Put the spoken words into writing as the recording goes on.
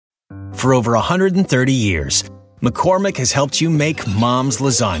For over 130 years, McCormick has helped you make Mom's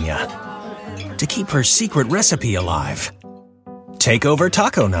lasagna to keep her secret recipe alive. Take over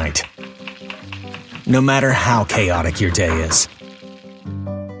taco night, no matter how chaotic your day is.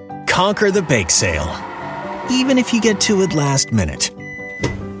 Conquer the bake sale, even if you get to it last minute.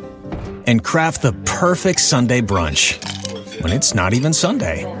 And craft the perfect Sunday brunch when it's not even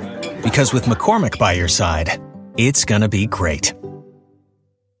Sunday. Because with McCormick by your side, it's gonna be great.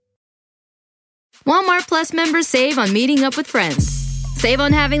 Walmart Plus members save on meeting up with friends. Save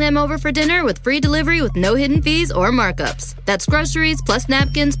on having them over for dinner with free delivery with no hidden fees or markups. That's groceries, plus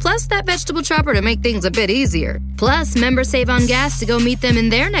napkins, plus that vegetable chopper to make things a bit easier. Plus, members save on gas to go meet them in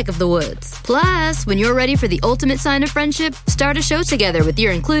their neck of the woods. Plus, when you're ready for the ultimate sign of friendship, start a show together with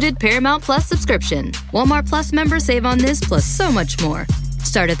your included Paramount Plus subscription. Walmart Plus members save on this plus so much more.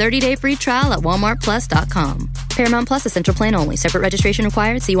 Start a 30-day free trial at walmartplus.com. Paramount Plus Essential Plan only. Separate registration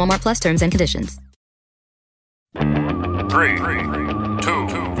required. See Walmart Plus terms and conditions. 3, 2,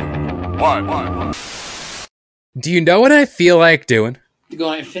 1. Do you know what I feel like doing? To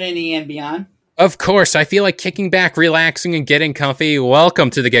go infinity and beyond? Of course, I feel like kicking back, relaxing, and getting comfy. Welcome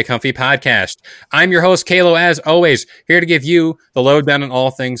to the Get Comfy podcast. I'm your host, Kalo, as always, here to give you the lowdown on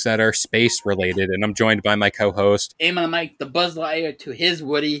all things that are space-related, and I'm joined by my co-host. Aim on the mic, the Buzz Lightyear to his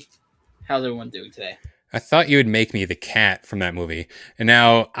Woody. How's everyone doing today? I thought you would make me the cat from that movie. And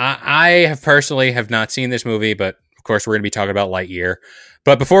now, I have personally have not seen this movie, but of course, we're going to be talking about Lightyear.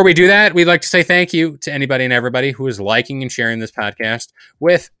 But before we do that, we'd like to say thank you to anybody and everybody who is liking and sharing this podcast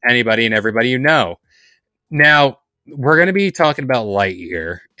with anybody and everybody you know. Now, we're going to be talking about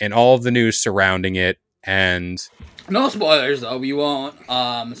Lightyear and all of the news surrounding it. And no spoilers, though. We won't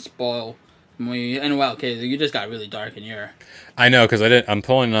spoil. Okay, you just got really dark in here. I know, because I'm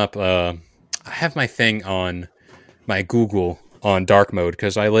pulling up. I have my thing on my Google on dark mode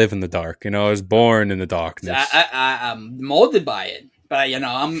because I live in the dark. I was born in the darkness. I'm molded by it, but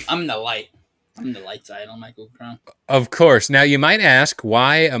I'm the light. I'm the light side on my Google Chrome. Of course. Now you might ask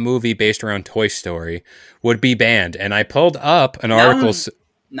why a movie based around Toy Story would be banned, and I pulled up an article.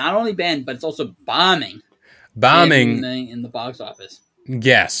 Not only banned, but it's also bombing in the box office.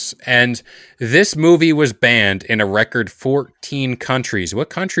 Yes, and this movie was banned in a record 14 countries. What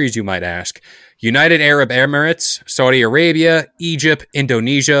countries, you might ask? United Arab Emirates, Saudi Arabia, Egypt,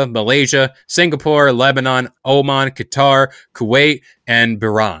 Indonesia, Malaysia, Singapore, Lebanon, Oman, Qatar, Kuwait, and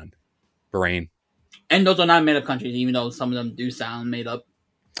Bahrain. And those are not made-up countries, even though some of them do sound made up.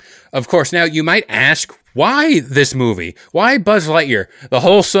 Of course. Now, you might ask, why this movie? Why Buzz Lightyear, the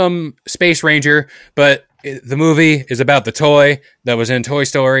wholesome space ranger, but the movie is about the toy that was in Toy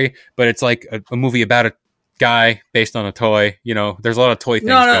Story, but it's like a movie about a guy based on a toy. There's a lot of toy things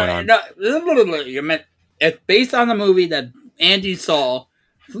going on. No, it's based on the movie that Andy saw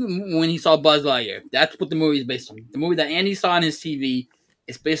when he saw Buzz Lightyear. That's what the movie is based on. The movie that Andy saw on his TV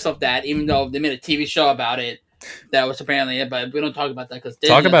is based off that, even though they made a TV show about it. That was apparently it, but we don't talk about that because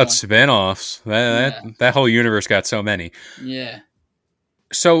talk about spin-offs. That whole universe got so many. Yeah.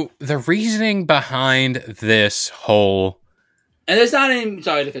 So the reasoning behind this whole, and it's not even,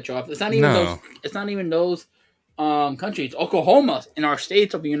 sorry to cut you off. It's not even those. It's not even those countries. Oklahoma in our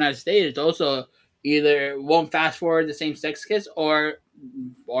states of the United States also either won't fast forward the same sex kiss or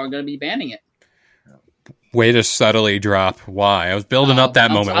are going to be banning it. Way to subtly drop why. I was building up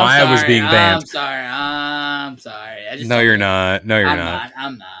that moment. Why I was being banned. I'm sorry. No, you're not. No, you're not.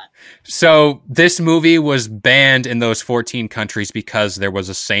 I'm not. So this movie was banned in those 14 countries because there was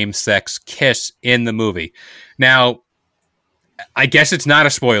a same-sex kiss in the movie. Now, I guess it's not a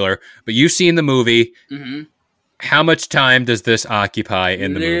spoiler, but you've seen the movie. Mm-hmm. How much time does this occupy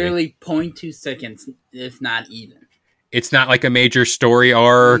in the movie? Literally 0.2 seconds, if not even. It's not like a major story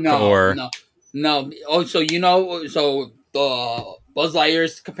arc or... No. Oh, so Buzz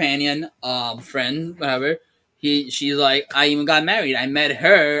Lightyear's companion, friend, whatever, she's like, I even got married. I met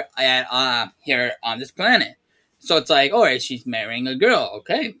her at here on this planet. So it's like, all right, she's marrying a girl,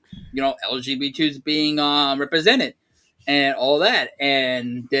 okay. LGBT's being represented and all that.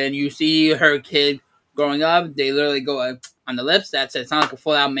 And then you see her kid growing up, they literally go on the lips. That's it. It's not like a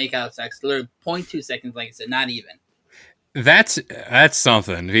full-out make-out sex. Literally 0.2 seconds, like I said, not even. That's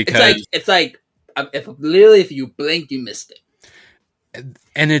something because it's like if you blink, you missed it.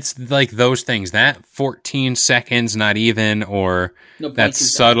 And it's like those things that 14 seconds, not even, or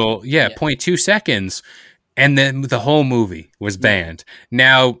that's subtle. Yeah, 0.2 seconds. And then the whole movie was banned.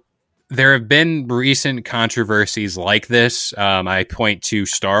 Now, there have been recent controversies like this. I point to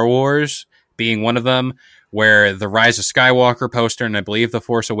Star Wars being one of them, where the Rise of Skywalker poster and I believe the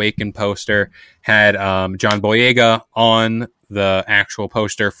Force Awakens poster had John Boyega on the actual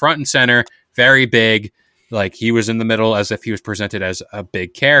poster front and center, very big. Like he was in the middle as if he was presented as a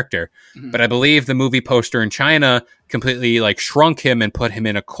big character. Mm-hmm. But I believe the movie poster in China completely like shrunk him and put him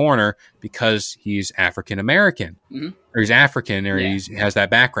in a corner because he's African American, or he's African, or he has that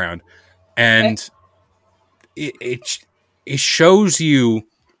background. And it shows you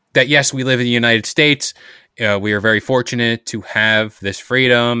that, yes, we live in the United States. We are very fortunate to have this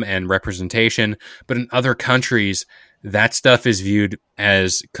freedom and representation. But in other countries, that stuff is viewed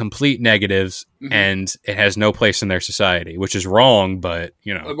as complete negatives, and it has no place in their society, which is wrong, but,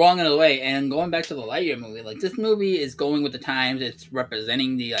 you know. Wrong in a way. And going back to the Lightyear movie, like, this movie is going with the times. It's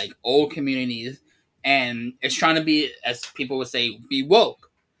representing the, like, old communities, and it's trying to be, as people would say, be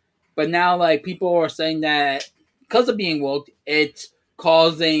woke. But now, like, people are saying that because of being woke, it's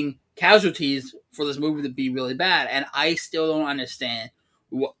causing casualties for this movie to be really bad. And I still don't understand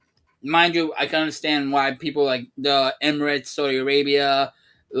what. Mind you, I can understand why people like the Emirates, Saudi Arabia,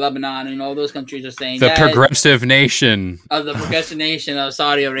 Lebanon, and all those countries are saying the progressive nation of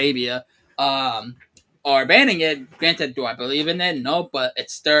Saudi Arabia are banning it. Granted, do I believe in it? No, but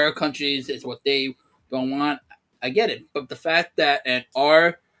it's their countries. It's what they don't want. I get it. But the fact that in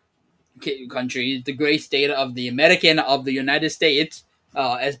our country, the great state of the American of the United States,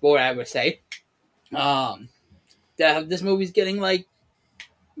 as Borat would say, that this movie's getting like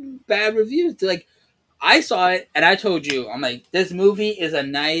bad reviews. Like, I saw it and I told you, I'm like, this movie is a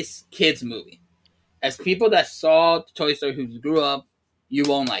nice kids movie. As people that saw Toy Story who grew up, you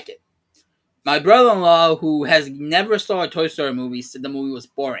won't like it. My brother-in-law, who has never saw a Toy Story movie, said the movie was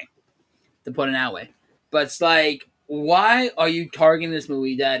boring, to put it that way. But it's like, why are you targeting this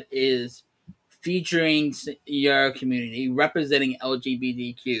movie that is featuring your community, representing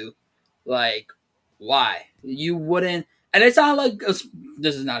LGBTQ? Like, why? You wouldn't. And it's not like,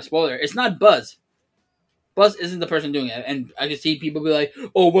 this is not a spoiler, it's not Buzz. Buzz isn't the person doing it. And I can see people be like,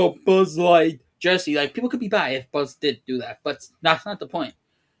 oh, well, Buzz like Jesse. Like, people could be bi if Buzz did do that. But that's not the point.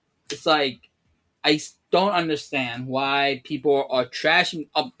 It's like, I don't understand why people are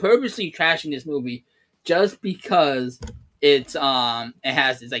purposely trashing this movie just because it's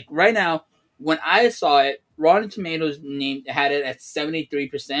like, right now, when I saw it, Rotten Tomatoes had it at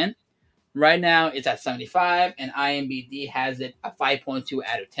 73%. Right now, it's at 75, and IMDb has it a 5.2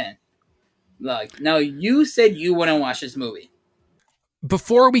 out of 10. Look, now you said you wouldn't watch this movie.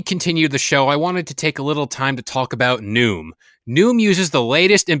 Before we continue the show, I wanted to take a little time to talk about Noom. Noom uses the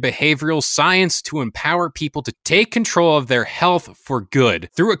latest in behavioral science to empower people to take control of their health for good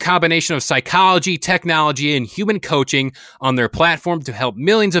through a combination of psychology, technology, and human coaching on their platform to help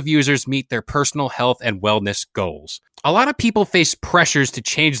millions of users meet their personal health and wellness goals. A lot of people face pressures to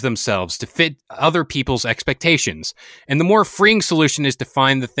change themselves to fit other people's expectations, and the more freeing solution is to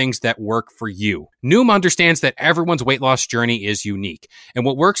find the things that work for you. Noom understands that everyone's weight loss journey is unique, and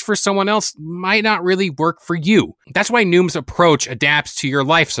what works for someone else might not really work for you. That's why Noom's approach adapts to your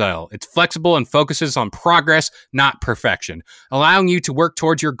lifestyle. It's flexible and focuses on progress, not perfection, allowing you to work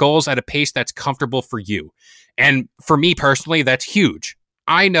towards your goals at a pace that's comfortable for you. And for me personally, that's huge.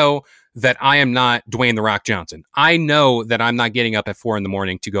 I know that I am not Dwayne "The Rock" Johnson. I know that I'm not getting up at 4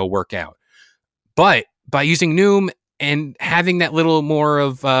 a.m. to go work out. But by using Noom and having that little more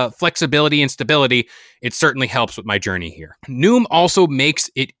of flexibility and stability, it certainly helps with my journey here. Noom also makes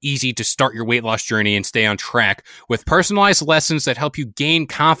it easy to start your weight loss journey and stay on track with personalized lessons that help you gain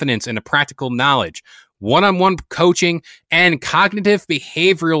confidence and a practical knowledge, one-on-one coaching, and cognitive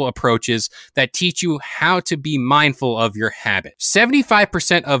behavioral approaches that teach you how to be mindful of your habits.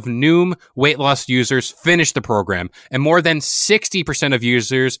 75% of Noom weight loss users finished the program, and more than 60% of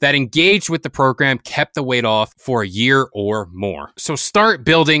users that engaged with the program kept the weight off for a year or more. So start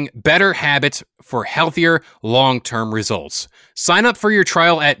building better habits for healthier long-term results. Sign up for your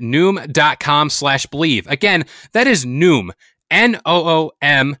trial at Noom.com/believe. Again, that is Noom,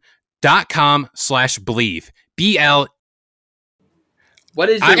 Noom.com/believe. BL. What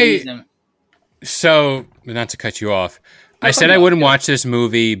is your reason? So, not to cut you off, I said I wouldn't watch this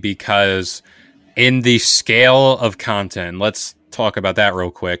movie because in the scale of content, let's talk about that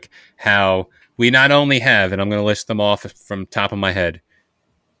real quick, how we not only have, and I'm going to list them off from top of my head,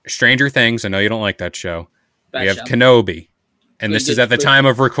 Stranger Things. I know you don't like that show. We have Kenobi. And this is at the time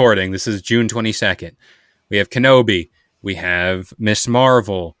of recording. This is June 22nd. We have Kenobi. We have Miss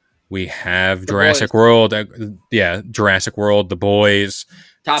Marvel. We have Jurassic World. Jurassic World, The Boys.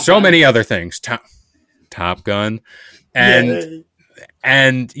 Top Gun. Many other things. Top Gun. And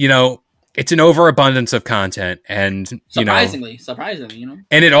you know, it's an overabundance of content, and surprisingly,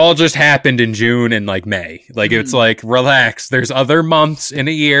 and it all just happened in June and like May. Like it's like relax. There's other months in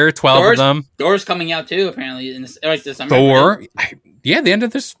a year, 12 of them. Thor's coming out too, apparently in this summer. Thor, the end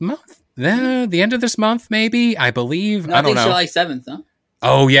of this month. The end of this month, maybe, I believe. No, I don't know. July 7th, huh?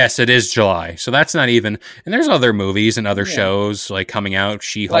 Oh yes, it is July, so that's not even. And there's other movies and other shows like coming out.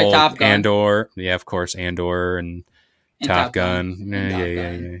 She-Hulk, like Andor, of course, Andor and Top Gun.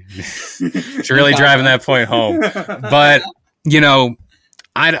 Yeah. She's really driving that point home. But,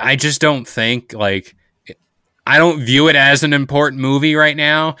 I just don't think, like, I don't view it as an important movie right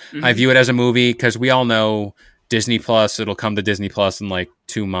now. Mm-hmm. I view it as a movie because we all know Disney Plus, it'll come to Disney Plus in like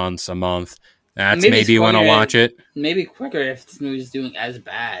 2 months, a month. That's maybe when I'll watch it. Maybe quicker if this movie is doing as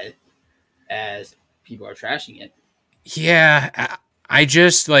bad as people are trashing it. Yeah, I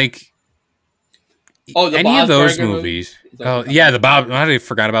just, like... any Bob's of those Burger movies. The Bob. I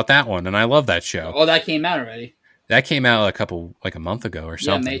forgot about that one, and I love that show. Oh, that came out already. That came out a month ago or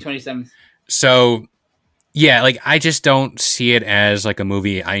something. Yeah, May 27th. So, yeah, like I just don't see it as like a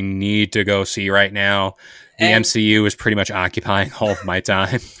movie I need to go see right now. The MCU is pretty much occupying all of my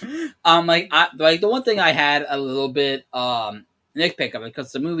time. The one thing I had a little bit nitpick of it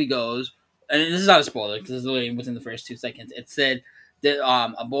because the movie goes, and this is not a spoiler because it's literally within the first 2 seconds. It said that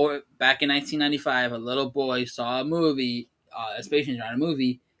a boy back in 1995, a little boy saw a movie, a space genre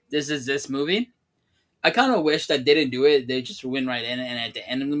movie. This is this movie. I kind of wish that they didn't do it. They just went right in, and at the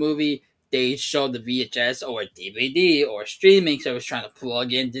end of the movie, they showed the VHS or DVD or streaming service trying to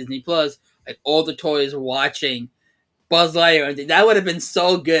plug in Disney Plus, like all the toys watching Buzz Lightyear. That would have been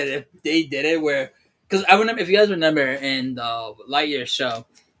so good if they did it. Because I remember, if you guys remember in the Lightyear show,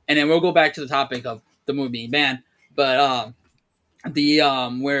 and then we'll go back to the topic of the movie being banned, but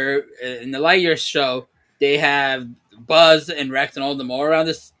where in the Lightyear show they have Buzz and Rex and all of them all around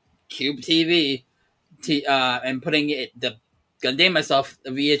this cube TV, and putting the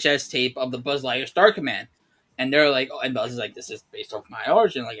VHS tape of the Buzz Lightyear Star Command, and they're like, and Buzz is like, this is based off my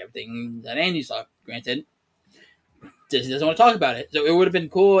origin, like everything that Andy saw. Granted, Disney doesn't want to talk about it, so it would have been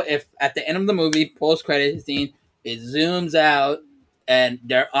cool if at the end of the movie, post credit scene, it zooms out and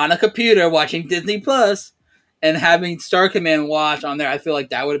they're on a computer watching Disney Plus. And having Star Command watch on there, I feel like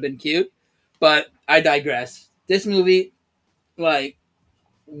that would have been cute. But I digress. This movie, like,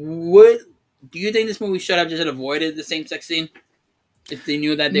 do you think this movie should have just avoided the same-sex scene? If they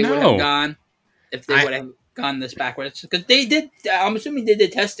knew that they would have gone? If they would have gone this backwards? Because they did, I'm assuming they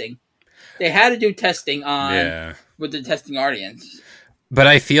did testing. They had to do testing with the testing audience. But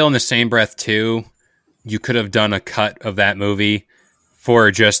I feel in the same breath, too, you could have done a cut of that movie for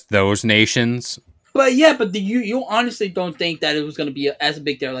just those nations. But you honestly don't think that it was going to be as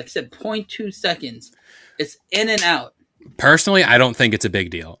big there? Like I said, 0.2 seconds. It's in and out. Personally, I don't think it's a big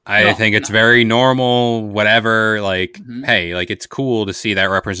deal. I think it's very normal, whatever. Like, hey, like it's cool to see that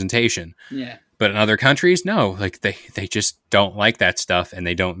representation. Yeah. But in other countries, no. Like they just don't like that stuff, and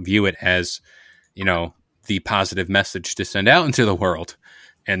they don't view it as, the positive message to send out into the world.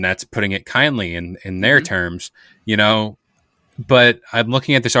 And that's putting it kindly in their terms, But I'm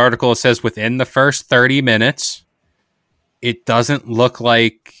looking at this article. It says within the first 30 minutes, it doesn't look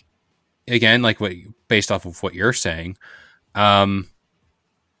like, again, like based off of what you're saying,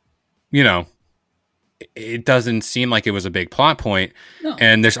 it doesn't seem like it was a big plot point. No.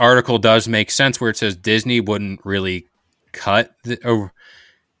 And this article does make sense where it says Disney wouldn't really cut.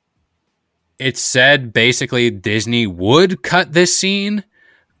 It said basically Disney would cut this scene,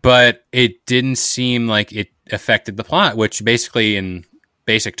 but it didn't seem like it affected the plot, which basically in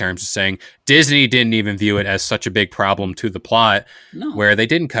basic terms is saying Disney didn't even view it as such a big problem to the plot where they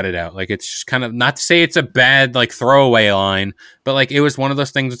didn't cut it out. Like it's just kind of, not to say it's a bad like throwaway line, but like it was one of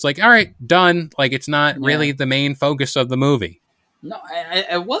those things. It's like, all right, done. Like it's not really the main focus of the movie. No,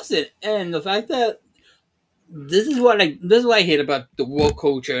 I wasn't. And the fact that this is what I hate about the woke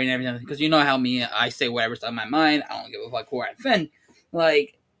culture and everything, because you know how I say whatever's on my mind. I don't give a fuck who I offend.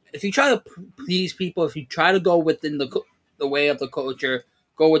 Like, if you try to please people, if you try to go within the way of the culture,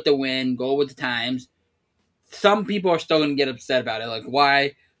 go with the wind, go with the times, some people are still going to get upset about it. Like,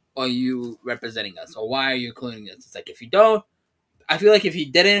 why are you representing us? Or why are you including us? It's like, if you don't, I feel like if you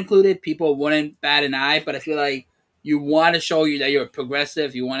didn't include it, people wouldn't bat an eye. But I feel like you want to show you that you're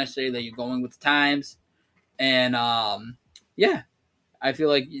progressive. You want to say that you're going with the times. And, I feel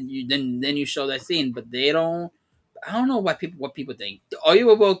like then you show that scene. But they don't. I don't know what people think. Are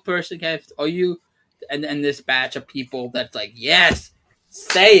you a woke person, Kev? Are you and this batch of people that's like, yes,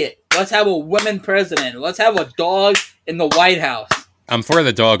 say it. Let's have a women president. Let's have a dog in the White House. I'm for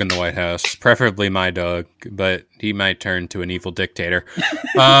the dog in the White House, preferably my dog, but he might turn to an evil dictator.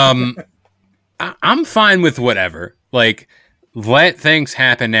 I'm fine with whatever. Like, let things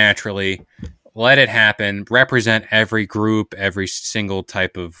happen naturally. Let it happen. Represent every group, every single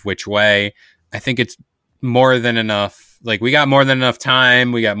type of which way. I think it's more than enough. Like, we got more than enough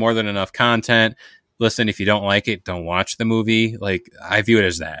time. We got more than enough content. Listen, if you don't like it, don't watch the movie. Like, I view it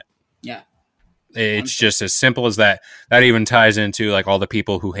as that. Yeah. It's just as simple as that. That even ties into like all the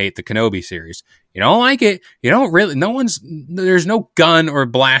people who hate the Kenobi series. You don't like it. You don't really, there's no gun or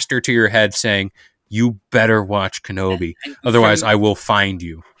blaster to your head saying, you better watch Kenobi. Otherwise, I will find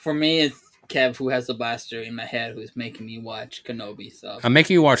you. For me, it's Kev who has the blaster in my head who's making me watch Kenobi. So I'm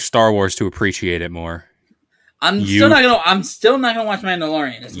making you watch Star Wars to appreciate it more. I'm still not gonna watch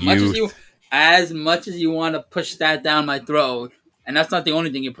Mandalorian as much as you want to push that down my throat, and that's not the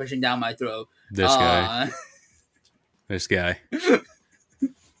only thing you're pushing down my throat. This guy.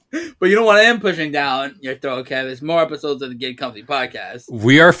 But you know what I am pushing down your throat, Kev? Is more episodes of the Get Comfy podcast.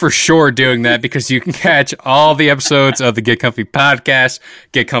 We are for sure doing that because you can catch all the episodes of the Get Comfy podcast,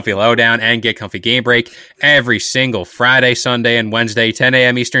 Get Comfy Lowdown, and Get Comfy Game Break every single Friday, Sunday, and Wednesday, 10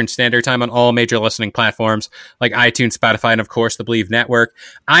 a.m. Eastern Standard Time on all major listening platforms like iTunes, Spotify, and of course the Believe Network.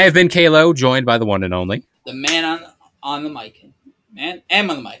 I have been Kalo, joined by the one and only. The man on the mic. Man, and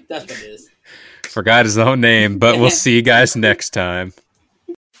on the mic. That's what it is. Forgot his own name, but we'll see you guys next time.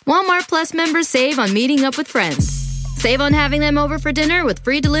 Walmart Plus members save on meeting up with friends. Save on having them over for dinner with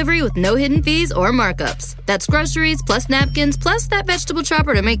free delivery with no hidden fees or markups. That's groceries plus napkins plus that vegetable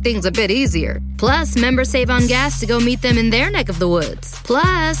chopper to make things a bit easier. Plus, members save on gas to go meet them in their neck of the woods.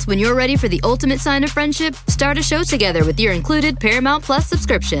 Plus, when you're ready for the ultimate sign of friendship, start a show together with your included Paramount Plus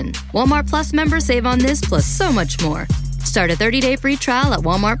subscription. Walmart Plus members save on this plus so much more. Start a 30-day free trial at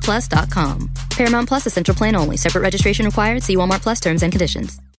walmartplus.com. Paramount Plus Essential Plan only. Separate registration required. See Walmart Plus terms and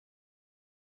conditions.